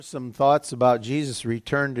Some thoughts about Jesus'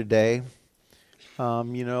 return today.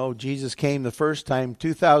 Jesus came the first time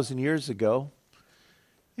 2,000 years ago,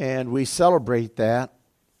 and we celebrate that.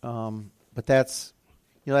 But that's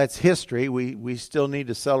history. We still need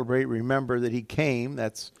to celebrate, remember that he came.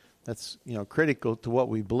 That's critical to what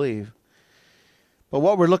we believe. But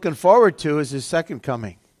what we're looking forward to is his second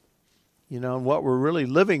coming. And what we're really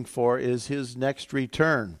living for is his next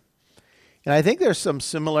return. And I think there's some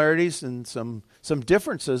similarities and some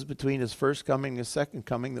differences between his first coming and his second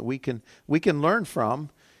coming that we can learn from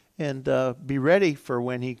and be ready for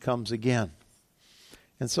when he comes again.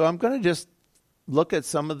 And so I'm going to just look at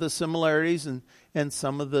some of the similarities and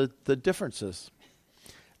some of the differences.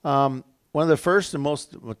 One of the first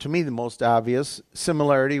and to me, the most obvious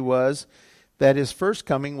similarity was that his first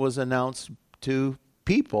coming was announced to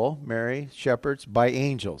people, Mary, shepherds, by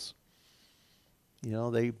angels.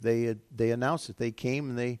 They announced it. They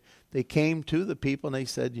came and they came to the people and they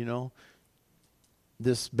said,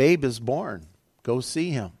 this babe is born. Go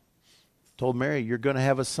see him. Told Mary, you're going to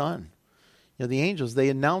have a son. The angels, they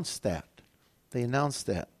announced that. They announced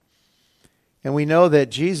that. And we know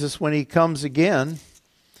that Jesus, when he comes again,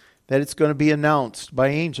 that it's going to be announced by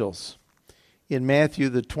angels. In Matthew,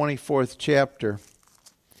 the 24th chapter,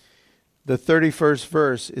 the 31st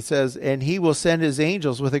verse, it says, and he will send his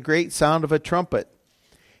angels with a great sound of a trumpet,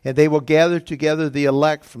 and they will gather together the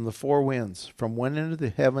elect from the four winds, from one end of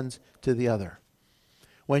the heavens to the other.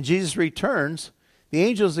 When Jesus returns, the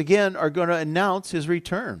angels again are going to announce his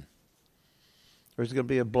return. There's going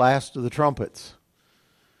to be a blast of the trumpets.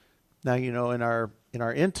 Now, in our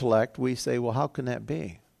intellect, we say, well, how can that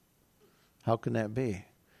be? How can that be?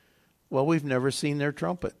 Well, we've never seen their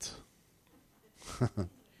trumpets. How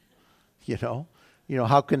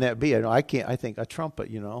can that be? I think a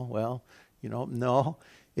trumpet, no,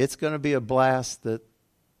 it's going to be a blast that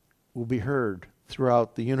will be heard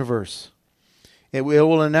throughout the universe. It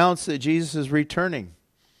will announce that Jesus is returning.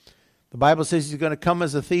 The Bible says he's going to come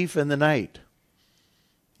as a thief in the night.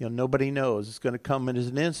 Nobody knows. It's going to come in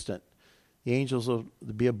an instant. The angels will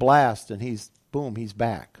be a blast, and he's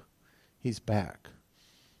back. He's back.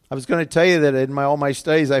 I was going to tell you that in all my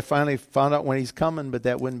studies, I finally found out when he's coming, but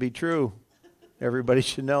that wouldn't be true. Everybody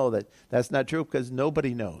should know that that's not true because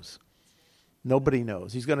nobody knows. Nobody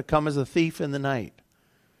knows. He's going to come as a thief in the night.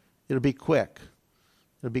 It'll be quick.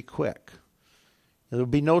 It'll be quick. There'll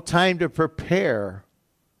be no time to prepare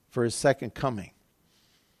for his second coming.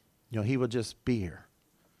 He will just be here.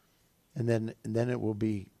 And then it will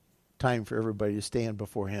be time for everybody to stand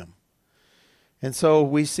before him. And so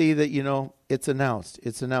we see that, it's announced.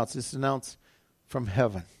 It's announced from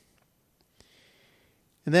heaven.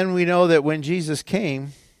 And then we know that when Jesus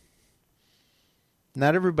came,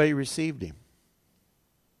 not everybody received him.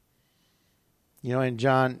 In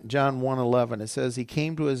John 1:11, it says, he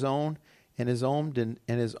came to his own, and his own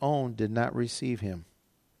did not receive him.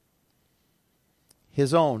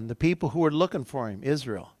 His own, the people who were looking for him,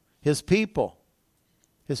 Israel, his people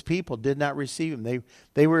did not receive him.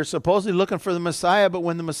 They were supposedly looking for the Messiah, but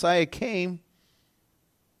when the Messiah came,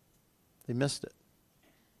 they missed it.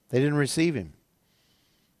 They didn't receive him.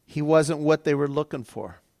 He wasn't what they were looking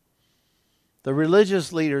for. The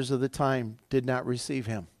religious leaders of the time did not receive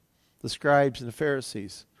him. The scribes and the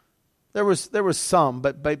Pharisees. There was some,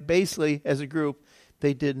 but basically as a group,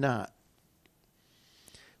 they did not.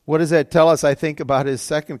 What does that tell us, I think, about his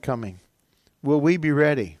second coming? Will we be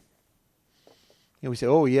ready? We say,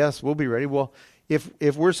 oh, yes, we'll be ready. Well,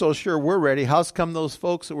 if we're so sure we're ready, how's come those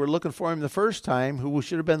folks that were looking for him the first time, who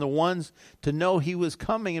should have been the ones to know he was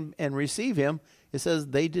coming and receive him, it says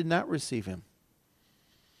they did not receive him.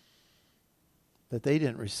 That they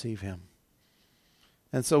didn't receive him.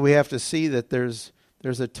 And so we have to see that there's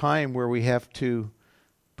a time where we have to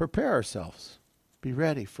prepare ourselves, be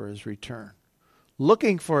ready for his return,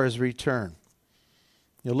 looking for his return,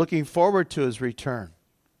 looking forward to his return.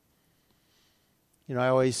 I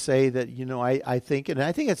always say that, I think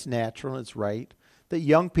it's natural and it's right that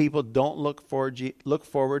young people don't look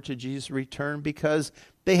forward to Jesus' return because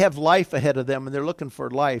they have life ahead of them and they're looking for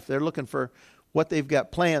life. They're looking for what they've got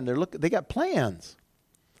planned. They got plans.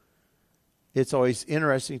 It's always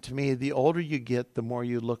interesting to me, the older you get, the more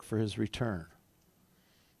you look for his return.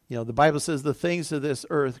 The Bible says the things of this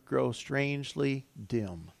earth grow strangely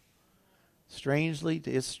dim.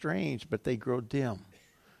 It's strange, but they grow dim.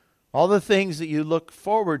 All the things that you look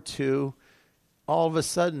forward to all of a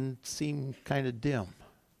sudden seem kind of dim.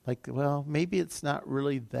 Like, well, maybe it's not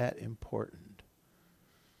really that important.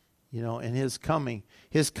 And his coming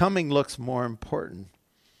looks more important.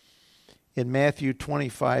 In Matthew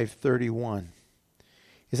 25:31,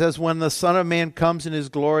 it says, when the Son of Man comes in his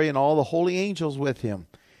glory and all the holy angels with him,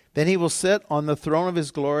 Then he will sit on the throne of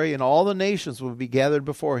his glory, and all the nations will be gathered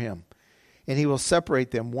before him. And he will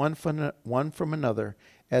separate them one from another,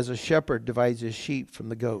 as a shepherd divides his sheep from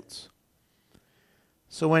the goats.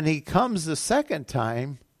 So when he comes the second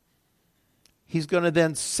time, he's going to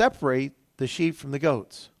then separate the sheep from the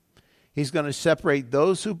goats. He's going to separate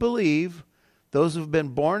those who believe, those who've been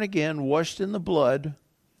born again, washed in the blood,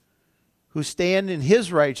 who stand in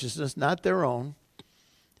his righteousness, not their own.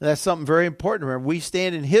 And that's something very important. Remember, we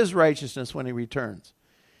stand in his righteousness when he returns.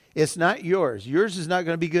 It's not yours. Yours is not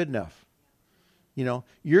going to be good enough. You know,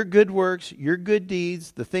 your good works, your good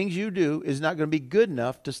deeds, the things you do is not going to be good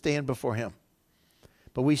enough to stand before him.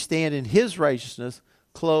 But we stand in his righteousness,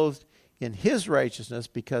 clothed in his righteousness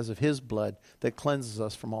because of his blood that cleanses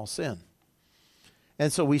us from all sin.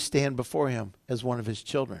 And so we stand before him as one of his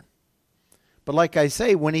children. But like I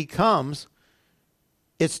say, when he comes,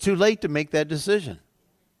 it's too late to make that decision.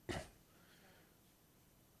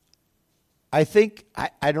 I think,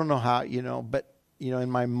 I don't know how, but, in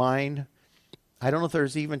my mind, I don't know if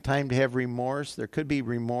there's even time to have remorse. There could be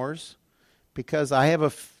remorse because I have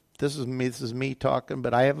this is me talking,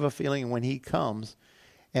 but I have a feeling when he comes,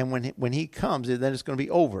 and when he comes, then it's going to be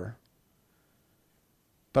over.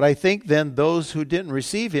 But I think then those who didn't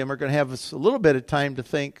receive him are going to have a little bit of time to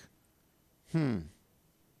think,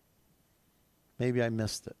 maybe I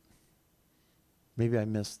missed it. Maybe I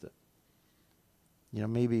missed it.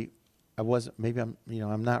 Maybe I wasn't, maybe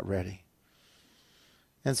I'm not ready.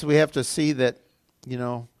 And so we have to see that,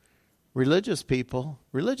 religious people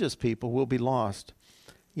will be lost.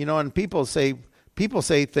 And people say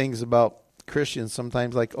things about Christians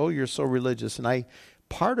sometimes like, oh, you're so religious. And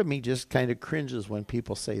part of me just kind of cringes when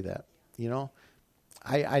people say that,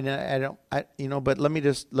 I don't, but let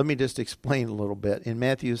me just explain a little bit. In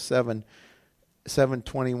Matthew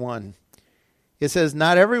 7:21, it says,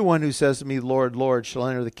 not everyone who says to me, Lord, Lord, shall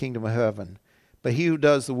enter the kingdom of heaven, but he who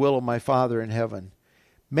does the will of my Father in heaven.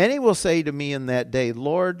 Many will say to me in that day,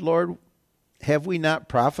 Lord, Lord, have we not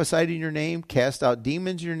prophesied in your name, cast out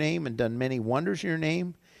demons in your name, and done many wonders in your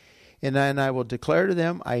name? And then I will declare to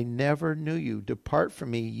them, I never knew you. Depart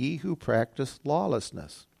from me, ye who practice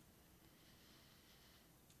lawlessness.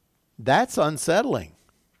 That's unsettling.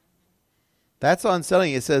 That's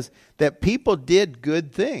unsettling. It says that people did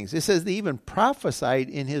good things. It says they even prophesied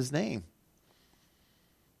in his name.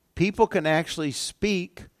 People can actually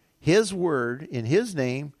speak his word in his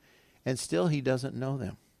name, and still he doesn't know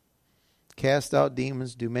them. Cast out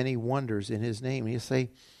demons, do many wonders in his name. And you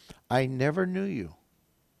say, I never knew you.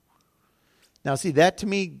 Now see, that to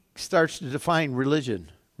me starts to define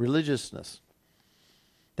religiousness.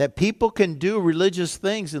 That people can do religious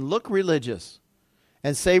things and look religious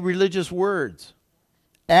and say religious words,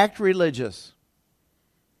 act religious.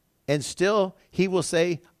 And still he will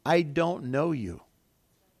say, I don't know you.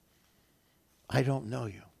 I don't know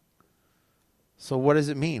you. So what does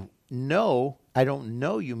it mean? No, I don't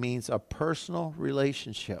know you means a personal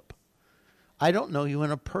relationship. I don't know you in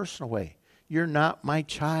a personal way. You're not my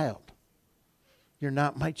child. You're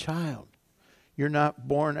not my child. You're not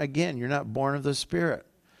born again. You're not born of the Spirit.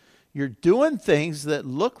 You're doing things that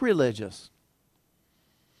look religious.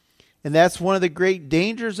 And that's one of the great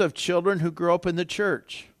dangers of children who grow up in the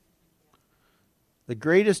church. The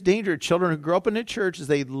greatest danger of children who grow up in the church is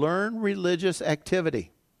they learn religious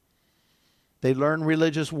activity. They learn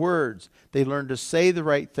religious words. They learn to say the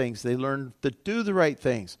right things. They learn to do the right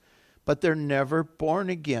things. But they're never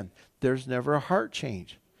born again. There's never a heart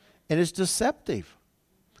change. And it's deceptive.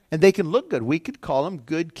 And they can look good. We could call them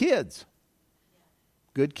good kids.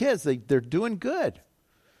 Good kids. They're doing good.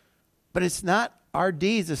 But it's not our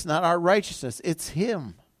deeds. It's not our righteousness. It's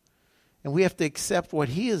him. And we have to accept what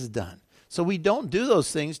he has done. So we don't do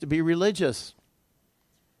those things to be religious.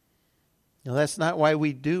 That's not why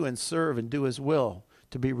we do and serve and do his will,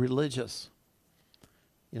 to be religious.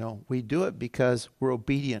 We do it because we're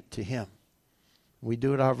obedient to him. We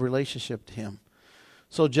do it out of relationship to him.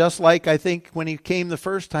 So just like I think when he came the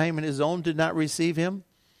first time and his own did not receive him,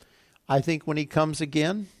 I think when he comes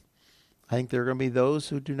again, I think there are going to be those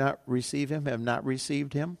who do not receive him, have not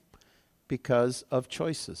received him because of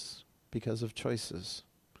choices. Because of choices.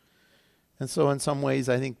 And so in some ways,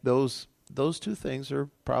 I think those two things are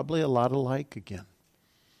probably a lot alike again.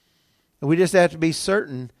 And we just have to be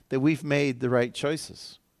certain that we've made the right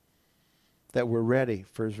choices. That we're ready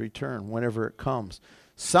for his return whenever it comes.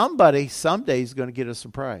 Somebody someday is going to get a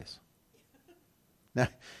surprise.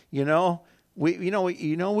 Now,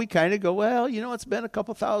 we kind of go, well, it's been a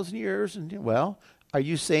couple thousand years, and well, are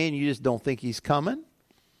you saying you just don't think he's coming?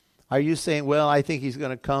 Are you saying, well, I think he's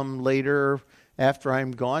going to come later after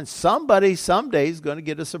I'm gone? Somebody someday is going to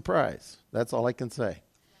get a surprise. That's all I can say.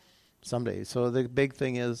 Someday. So the big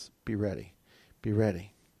thing is be ready. Be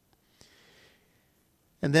ready.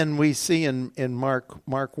 And then we see in Mark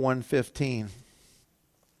 1:15,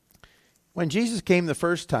 when Jesus came the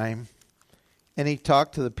first time and he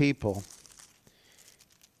talked to the people,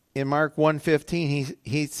 in Mark 1:15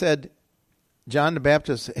 he said, John the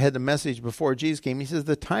Baptist had the message before Jesus came. He says,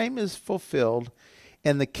 the time is fulfilled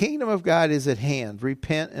and the kingdom of God is at hand.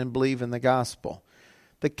 Repent and believe in the gospel.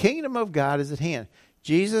 The kingdom of God is at hand.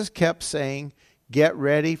 Jesus kept saying, get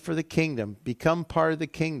ready for the kingdom. Become part of the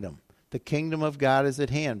kingdom. The kingdom of God is at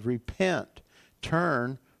hand. Repent.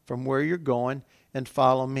 Turn from where you're going and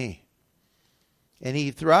follow me. And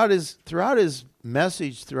he throughout his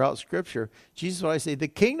message, throughout Scripture, Jesus would always say, the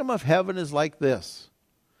kingdom of heaven is like this.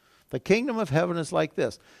 The kingdom of heaven is like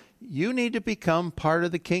this. You need to become part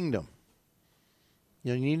of the kingdom.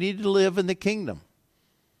 You need to live in the kingdom.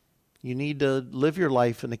 You need to live your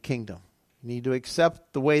life in the kingdom. You need to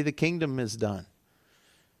accept the way the kingdom is done.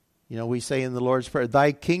 We say in the Lord's Prayer,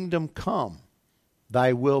 thy kingdom come,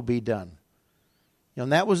 thy will be done.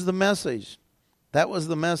 And that was the message. That was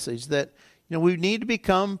the message that, we need to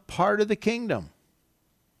become part of the kingdom.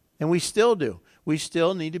 And we still do. We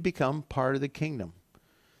still need to become part of the kingdom.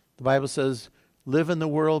 The Bible says, live in the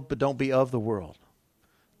world, but don't be of the world.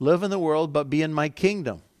 Live in the world, but be in my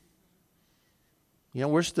kingdom.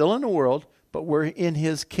 We're still in the world, but we're in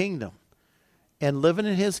his kingdom. And living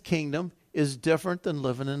in his kingdom is different than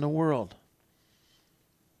living in the world.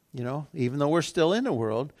 Even though we're still in the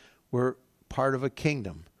world, we're part of a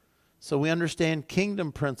kingdom. So we understand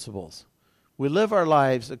kingdom principles. We live our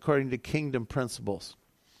lives according to kingdom principles.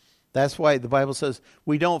 That's why the Bible says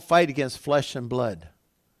we don't fight against flesh and blood.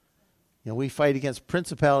 We fight against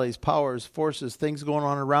principalities, powers, forces, things going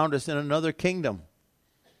on around us in another kingdom.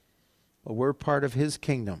 But we're part of his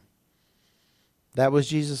kingdom. That was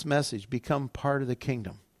Jesus' message. Become part of the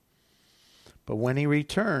kingdom. But when he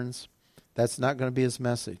returns, that's not going to be his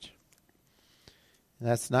message. And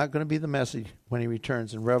that's not going to be the message when he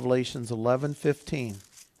returns. In Revelations 11:15,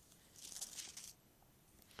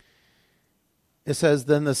 it says,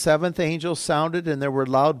 then the seventh angel sounded, and there were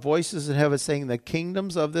loud voices in heaven saying, the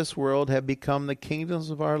kingdoms of this world have become the kingdoms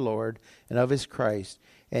of our Lord and of his Christ,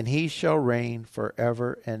 and he shall reign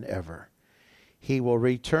forever and ever. He will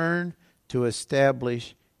return to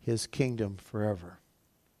establish his kingdom forever.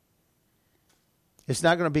 It's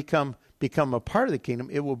not going to become a part of the kingdom.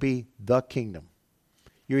 It will be the kingdom.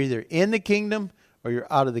 You're either in the kingdom or you're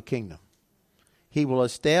out of the kingdom. He will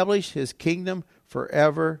establish his kingdom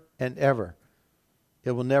forever and ever.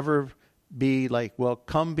 It will never be like, well,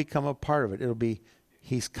 come become a part of it. It'll be,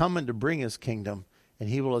 he's coming to bring his kingdom, and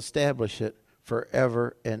he will establish it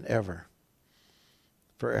forever and ever.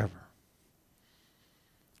 Forever.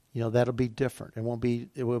 That'll be different.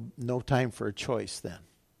 It will no time for a choice then.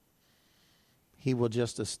 He will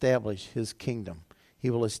just establish his kingdom. He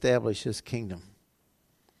will establish his kingdom.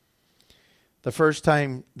 The first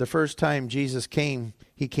time Jesus came,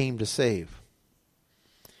 he came to save.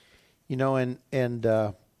 And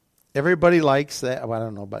everybody likes that. Well, I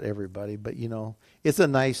don't know about everybody, but it's a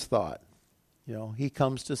nice thought. He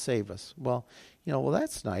comes to save us. Well,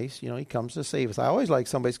 that's nice. He comes to save us. I always like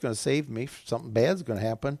somebody's going to save me. Something bad's going to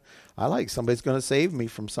happen. I like somebody's going to save me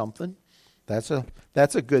from something. That's a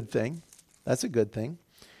good thing. That's a good thing.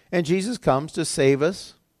 And Jesus comes to save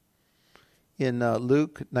us. In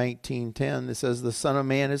Luke 19:10, it says, the Son of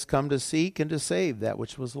Man has come to seek and to save that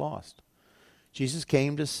which was lost. Jesus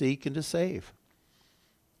came to seek and to save.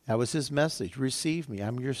 That was his message. Receive me.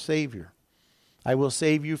 I'm your Savior. I will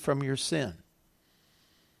save you from your sin.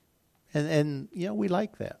 And we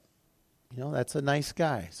like that. That's a nice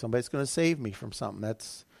guy. Somebody's going to save me from something.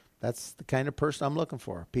 That's the kind of person I'm looking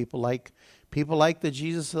for. People like the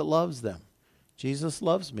Jesus that loves them. Jesus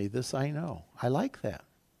loves me. This I know. I like that.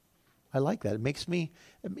 I like that. It makes me,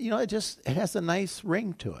 it has a nice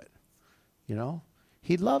ring to it.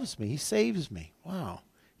 He loves me. He saves me. Wow.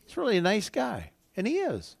 He's really a nice guy. And he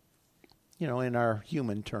is. In our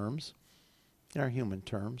human terms.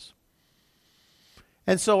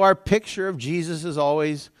 And so our picture of Jesus is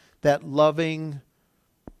always that loving,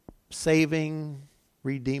 saving,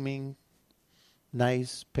 redeeming,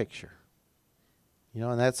 nice picture.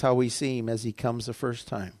 And that's how we see him as he comes the first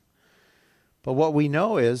time. But what we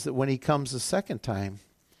know is that when he comes the second time,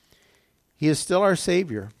 he is still our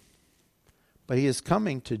Savior. But he is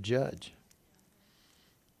coming to judge.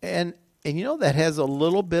 And that has a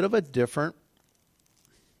little bit of a different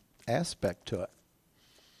aspect to it.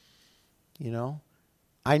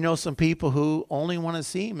 I know some people who only want to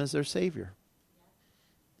see him as their Savior.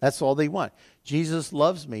 That's all they want. Jesus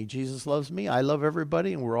loves me. Jesus loves me. I love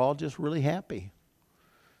everybody, and we're all just really happy.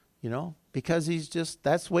 because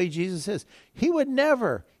that's the way Jesus is. He would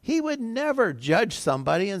never judge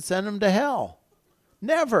somebody and send them to hell.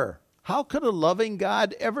 Never. How could a loving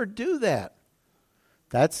God ever do that?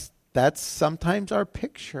 That's sometimes our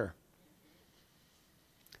picture.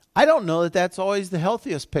 I don't know that that's always the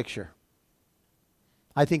healthiest picture.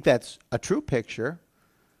 I think that's a true picture,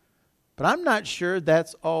 but I'm not sure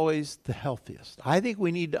that's always the healthiest. I think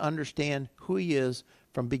we need to understand who he is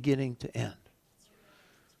from beginning to end.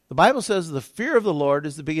 The Bible says the fear of the Lord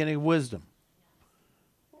is the beginning of wisdom.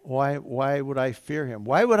 Why would I fear him?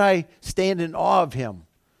 Why would I stand in awe of him?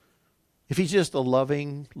 If he's just a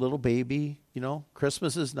loving little baby,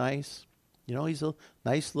 Christmas is nice. He's a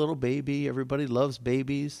nice little baby. Everybody loves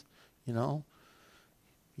babies, and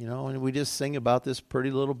we just sing about this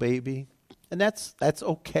pretty little baby. And that's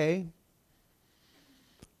okay.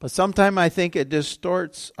 But sometimes I think it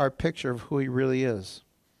distorts our picture of who he really is.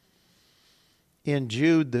 In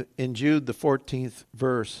Jude, the 14th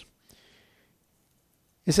verse,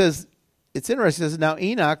 it says, it's interesting. It says, now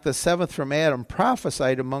Enoch, the seventh from Adam,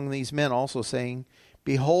 prophesied among these men also, saying,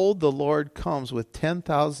 behold, the Lord comes with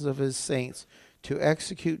 10,000 of his saints to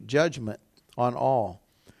execute judgment on all,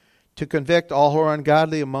 to convict all who are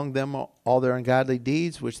ungodly, among them all their ungodly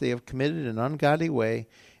deeds which they have committed in an ungodly way,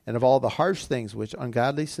 and of all the harsh things which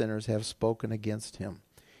ungodly sinners have spoken against him.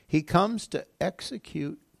 He comes to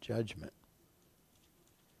execute judgment.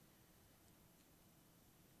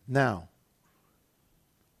 Now,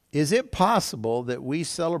 is it possible that we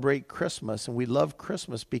celebrate Christmas and we love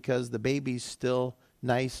Christmas because the baby's still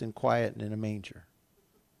nice and quiet and in a manger?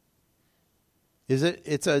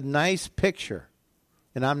 It's a nice picture,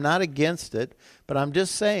 and I'm not against it, but I'm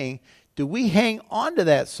just saying, do we hang on to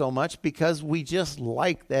that so much because we just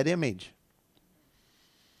like that image?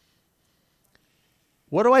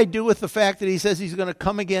 What do I do with the fact that he says he's going to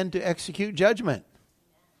come again to execute judgment?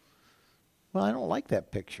 Well, I don't like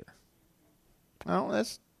that picture. How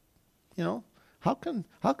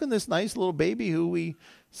can this nice little baby who we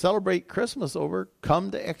celebrate Christmas over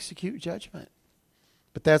come to execute judgment?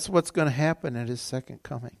 But that's what's going to happen at his second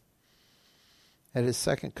coming. At his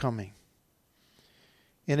second coming.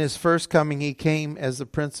 In his first coming, he came as the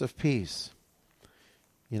Prince of Peace.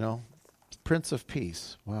 Prince of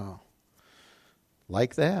Peace. Wow.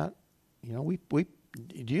 Like that. We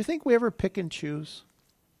do you think we ever pick and choose?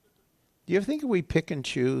 Do you think we pick and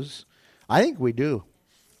choose? I think we do.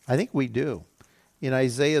 In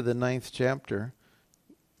Isaiah, the 9th chapter,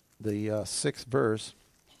 the 6th verse,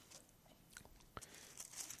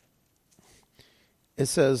 it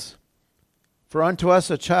says, for unto us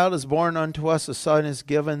a child is born, unto us a son is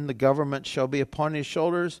given, the government shall be upon his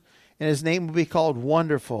shoulders, and his name will be called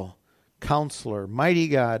Wonderful, Counselor, Mighty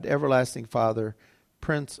God, Everlasting Father,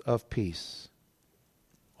 Prince of Peace.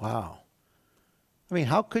 Wow.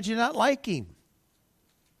 How could you not like him?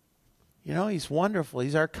 He's wonderful.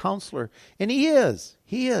 He's our counselor. And he is.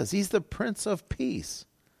 He's the Prince of Peace.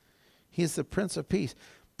 He's the Prince of Peace.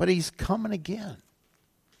 But he's coming again.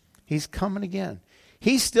 He's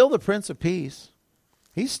still the Prince of Peace.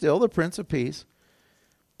 But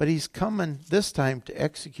he's coming this time to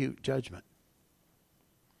execute judgment.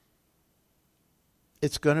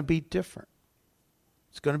 It's going to be different.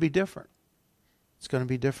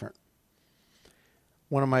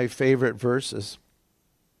 One of my favorite verses,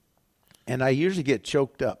 and I usually get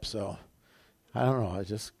choked up, so I don't know, it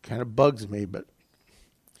just kind of bugs me, but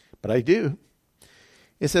I do.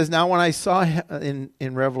 It says, now when I saw, in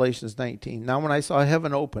Revelations 19, now when I saw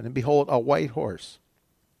heaven open, and behold, a white horse,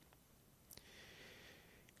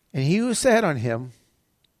 and he who sat on him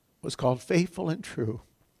was called Faithful and True,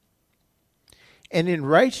 and in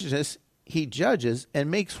righteousness he judges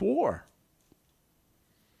and makes war.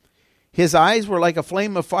 His eyes were like a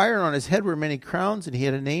flame of fire, and on his head were many crowns, and he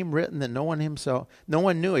had a name written that no one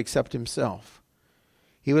knew except himself.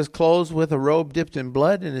 He was clothed with a robe dipped in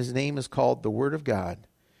blood, and his name is called the Word of God.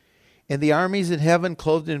 And the armies in heaven,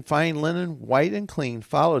 clothed in fine linen, white and clean,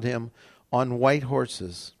 followed him on white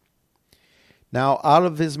horses. Now out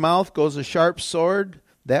of his mouth goes a sharp sword,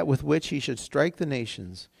 that with which he should strike the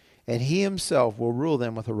nations, and he himself will rule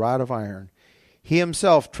them with a rod of iron. He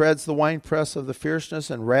himself treads the winepress of the fierceness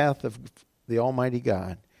and wrath of the Almighty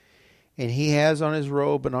God. And he has on his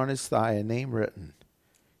robe and on his thigh a name written,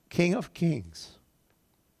 King of Kings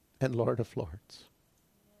and Lord of Lords.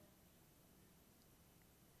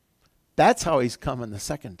 That's how he's coming the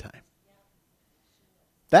second time.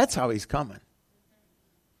 That's how he's coming.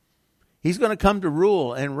 He's going to come to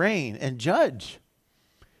rule and reign and judge.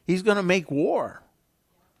 He's going to make war.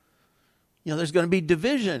 There's going to be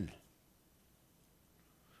division.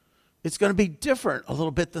 It's going to be different a little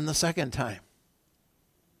bit than the second time.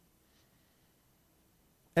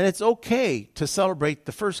 And it's okay to celebrate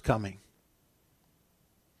the first coming.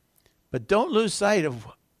 But don't lose sight of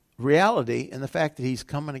reality and the fact that he's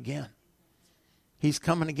coming again. He's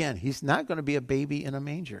coming again. He's not going to be a baby in a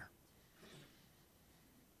manger.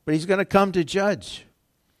 But he's going to come to judge.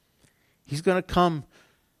 He's going to come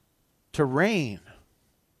to reign.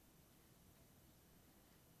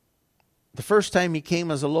 The first time he came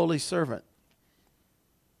as a lowly servant.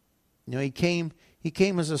 You know, he came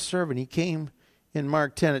as a servant. He came in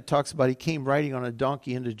Mark 10, it talks about he came riding on a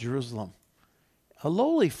donkey into Jerusalem. A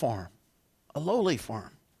lowly form. A lowly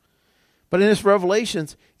form. But in this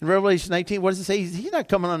Revelations, in Revelation 19, what does it say? He's not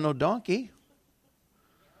coming on no donkey.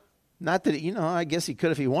 Not that, I guess he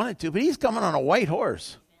could if he wanted to, but he's coming on a white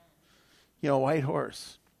horse. A white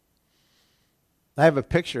horse. I have a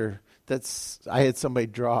picture I had somebody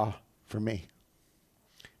draw for me.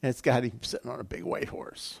 And it's got him sitting on a big white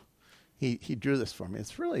horse. He drew this for me.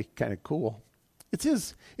 It's really kind of cool. It's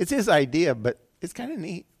his idea, but it's kind of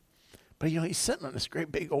neat. But, he's sitting on this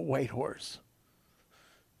great big old white horse.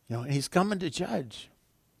 And he's coming to judge.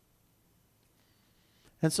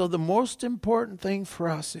 And so the most important thing for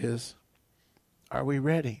us is, are we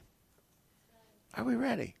ready? Are we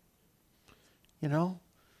ready? And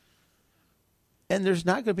there's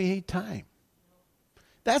not going to be any time.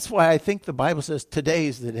 That's why I think the Bible says today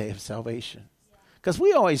is the day of salvation. Because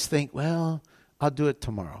we always think, well, I'll do it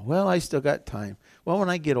tomorrow. Well, I still got time. Well, when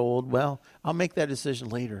I get old, I'll make that decision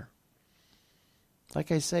later.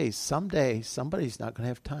 Like I say, someday somebody's not going to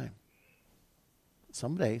have time.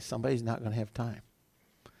 Someday somebody's not going to have time.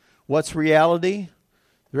 What's reality?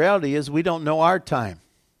 The reality is we don't know our time.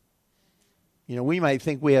 We might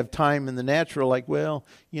think we have time in the natural, like, I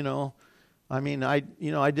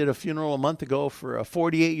did a funeral a month ago for a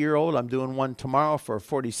 48-year-old. I'm doing one tomorrow for a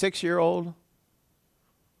 46-year-old.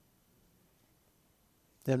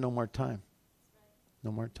 They have no more time.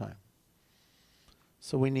 No more time.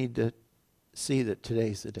 So we need to see that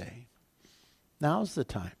today's the day. Now's the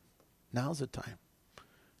time. Now's the time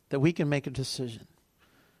that we can make a decision.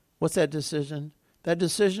 What's that decision? That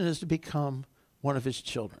decision is to become one of his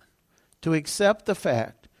children. To accept the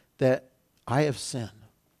fact that I have sinned.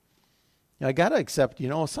 I got to accept,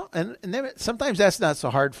 sometimes that's not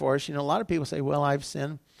so hard for us. A lot of people say, well, I've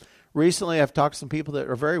sinned. Recently, I've talked to some people that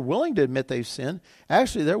are very willing to admit they've sinned.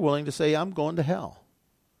 Actually, they're willing to say, I'm going to hell.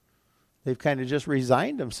 They've kind of just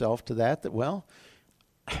resigned themselves to that, well,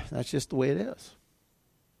 that's just the way it is.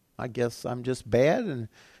 I guess I'm just bad and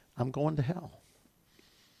I'm going to hell.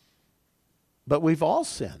 But we've all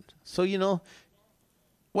sinned. So,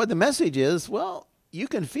 what the message is, well, you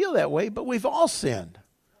can feel that way, but we've all sinned.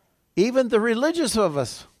 Even the religious of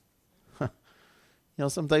us.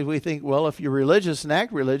 Sometimes we think, well, if you're religious and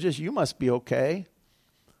act religious, you must be okay.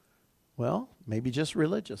 Well, maybe just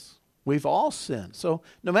religious. We've all sinned. So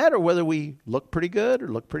no matter whether we look pretty good or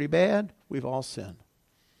look pretty bad, we've all sinned.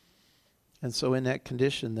 And so in that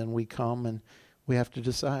condition, then we come and we have to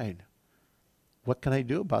decide, what can I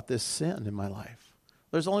do about this sin in my life?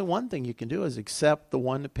 There's only one thing you can do is accept the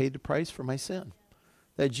one that paid the price for my sin.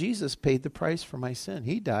 That Jesus paid the price for my sin.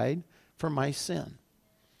 He died for my sin.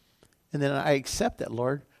 And then I accept that,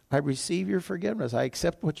 Lord. I receive your forgiveness. I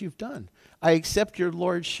accept what you've done. I accept your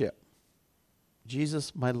lordship.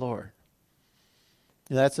 Jesus, my Lord.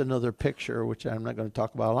 That's another picture, which I'm not going to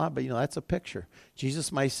talk about a lot, but that's a picture.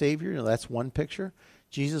 Jesus, my Savior, that's one picture.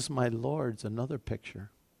 Jesus, my Lord's another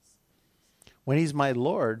picture. When he's my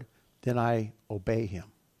Lord, then I obey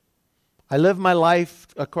him. I live my life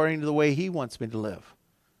according to the way he wants me to live.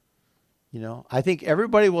 I think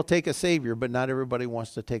everybody will take a Savior, but not everybody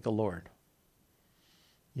wants to take a Lord.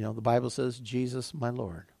 The Bible says, Jesus, my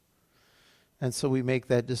Lord. And so we make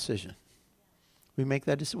that decision. We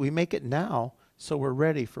make it now so we're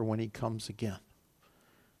ready for when he comes again.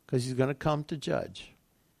 Because he's going to come to judge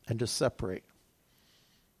and to separate.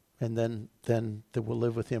 And then that we'll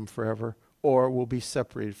live with him forever, or we'll be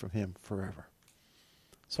separated from him forever.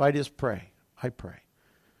 So I just pray. I pray.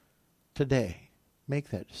 Today,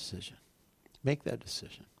 make that decision. Make that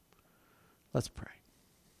decision. Let's pray.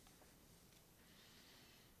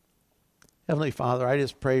 Heavenly Father, I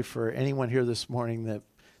just pray for anyone here this morning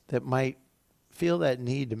that might feel that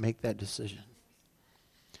need to make that decision.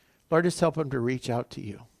 Lord, just help them to reach out to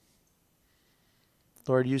you.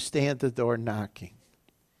 Lord, you stand at the door knocking.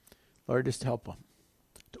 Lord, just help them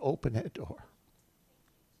to open that door,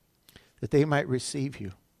 that they might receive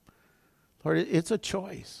you. Lord, it's a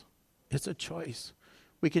choice. It's a choice.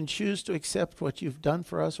 We can choose to accept what you've done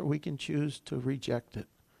for us, or we can choose to reject it.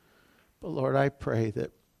 But Lord, I pray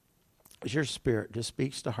that as your Spirit just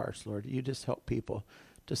speaks to hearts, Lord, you just help people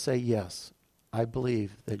to say, yes, I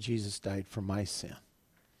believe that Jesus died for my sin.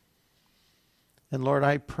 And Lord,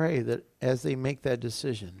 I pray that as they make that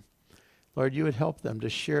decision, Lord, you would help them to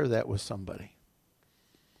share that with somebody.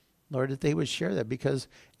 Lord, that they would share that, because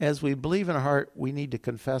as we believe in our heart, we need to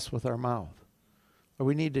confess with our mouth. Or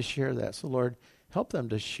we need to share that. So Lord, help them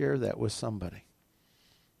to share that with somebody.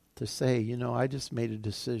 To say, you know, I just made a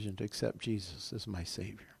decision to accept Jesus as my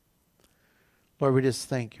Savior. Lord, we just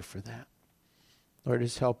thank you for that. Lord,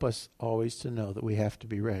 just help us always to know that we have to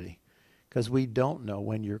be ready, because we don't know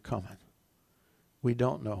when you're coming. We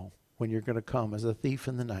don't know when you're going to come as a thief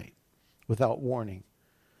in the night without warning.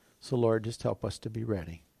 So Lord, just help us to be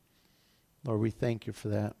ready. Lord, we thank you for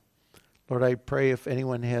that. Lord, I pray if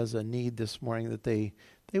anyone has a need this morning that they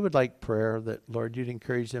would like prayer, that, Lord, you'd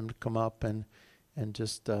encourage them to come up and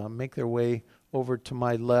just make their way over to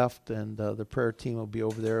my left, and the prayer team will be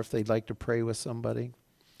over there if they'd like to pray with somebody.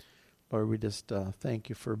 Lord, we just thank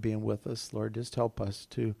you for being with us. Lord, just help us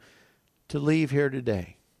to leave here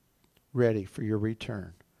today ready for your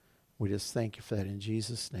return. We just thank you for that in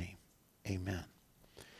Jesus' name. Amen.